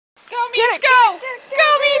Go, Mish, go! Go,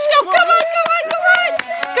 Mish, go! Come on, come on, come on!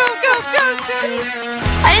 Go, go, go, go!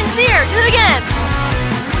 I didn't see her. Do it again.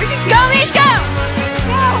 Go, Mish, go!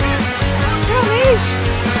 Go! Go, Mish!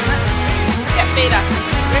 Get beta.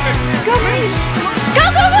 Go, Mish! Go,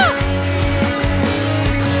 go, go!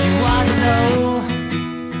 You wanna know?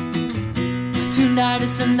 Tonight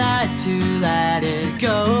is the night to let it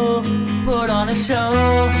go. Put on a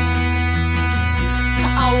show.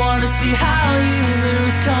 I wanna see how you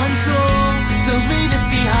lose control. So leave it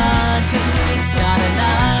behind, 'cause we've got a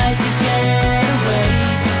night to get away.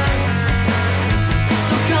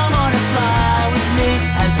 So come on and fly with me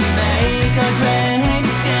as we make our great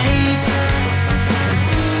escape.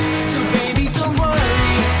 So baby, don't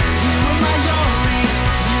worry, you are my only.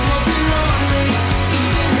 You won't be lonely,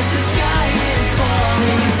 even if the sky is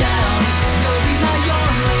falling down. You'll be my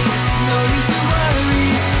only, no need to worry.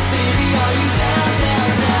 Baby, are you down, down,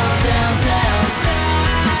 down, down, down, down,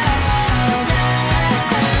 down?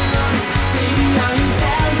 Baby, are you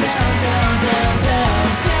down, down, down, down, down,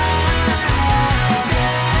 down,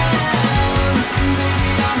 down? Baby,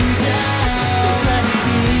 I'm down. Just let it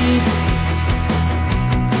be.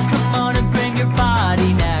 Come on and bring your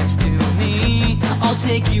body next to me. I'll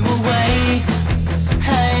take you away.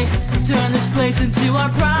 Hey, turn this place into our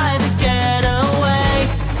private getaway.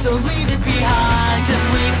 So leave it behind, 'cause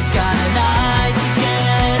we've got a night to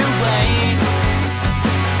get away.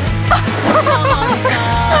 So come on and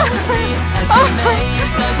fly with me as we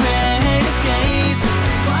make our great escape.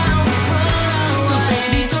 So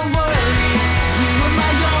baby, don't worry, you are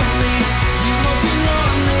my only. You won't be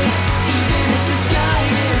lonely, even if the sky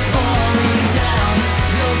is falling down.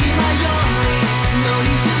 You'll be my only, no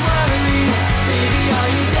need to worry. Baby, are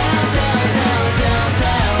you down, down, down, down,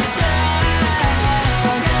 down, down,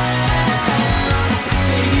 down?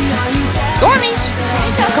 Baby, are you down? Go on, Mish.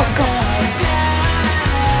 Mish, go, go.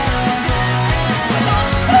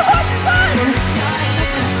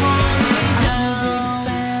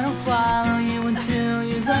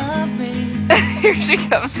 Here she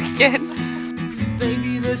comes again.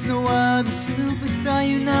 Baby, there's no other superstar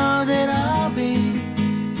you know that I'll be.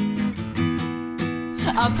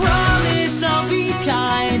 I promise I'll be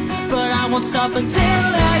kind, but I won't stop until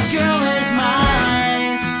that girl is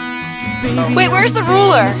mine. Baby, Wait, where's the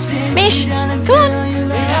ruler? Mish, come on. Come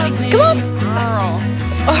on. Girl.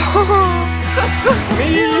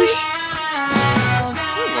 Mish.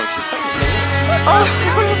 Oh,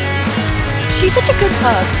 she's such a good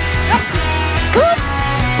hug. Come on.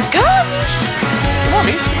 Come on, Mish. Come on,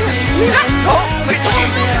 Mish.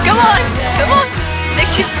 Come on. Come on. I think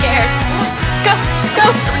she's scared. Go. Go.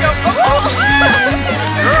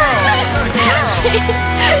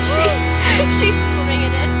 She's swimming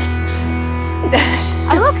in it.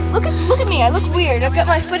 I look at me. I look weird. I've got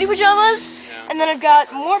my footy pajamas, and then I've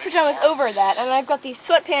got more pajamas over that, and I've got these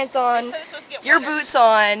sweatpants on, your boots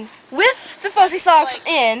on, with the fuzzy socks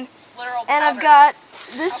in, and I've got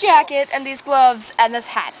this jacket and these gloves and this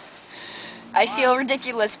hat. I feel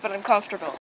ridiculous, but I'm comfortable.